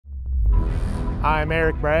I'm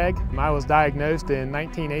Eric Bragg. I was diagnosed in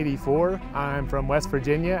 1984. I'm from West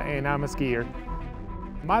Virginia and I'm a skier.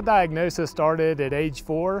 My diagnosis started at age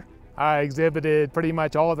 4. I exhibited pretty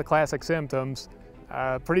much all of the classic symptoms,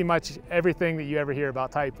 pretty much everything that you ever hear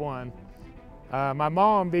about type 1. My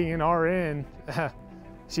mom, being an RN,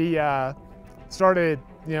 she started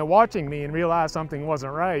watching me and realized something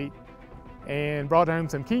wasn't right and brought home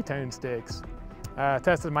some ketone sticks.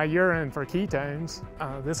 Tested my urine for ketones.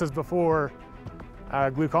 This is before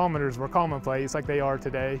glucometers were commonplace like they are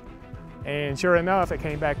today. And sure enough, it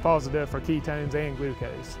came back positive for ketones and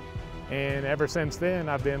glucose. And ever since then,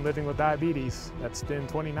 I've been living with diabetes. That's been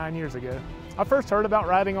 29 years ago. I first heard about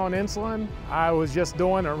riding on insulin. I was just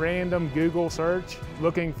doing a random Google search,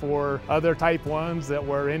 looking for other type 1s that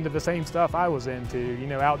were into the same stuff I was into,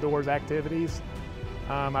 outdoors activities.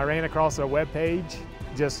 I ran across a web page,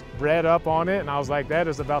 just read up on it, and I was like, that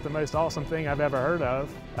is about the most awesome thing I've ever heard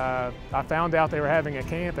of. I found out they were having a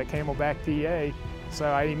camp at Camelback, PA,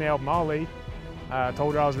 so I emailed Molly,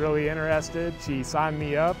 told her I was really interested. She signed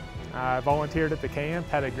me up. I volunteered at the camp,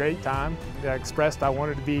 had a great time. I expressed I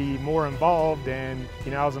wanted to be more involved, and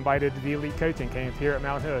I was invited to the elite coaching camp here at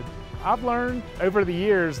Mount Hood. I've learned over the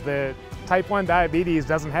years that type 1 diabetes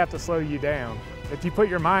doesn't have to slow you down. If you put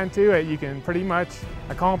your mind to it, you can pretty much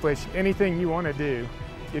accomplish anything you want to do.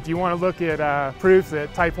 If you want to look at proof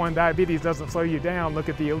that type 1 diabetes doesn't slow you down, look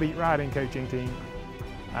at the elite riding coaching team.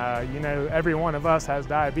 Every one of us has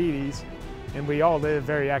diabetes, and we all live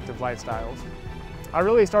very active lifestyles. I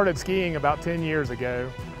really started skiing about 10 years ago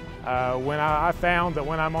when I found that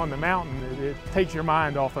when I'm on the mountain, it takes your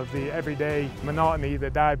mind off of the everyday monotony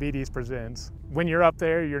that diabetes presents. When you're up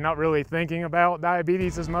there, you're not really thinking about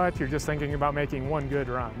diabetes as much, you're just thinking about making one good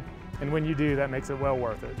run. And when you do, that makes it well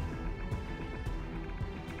worth it.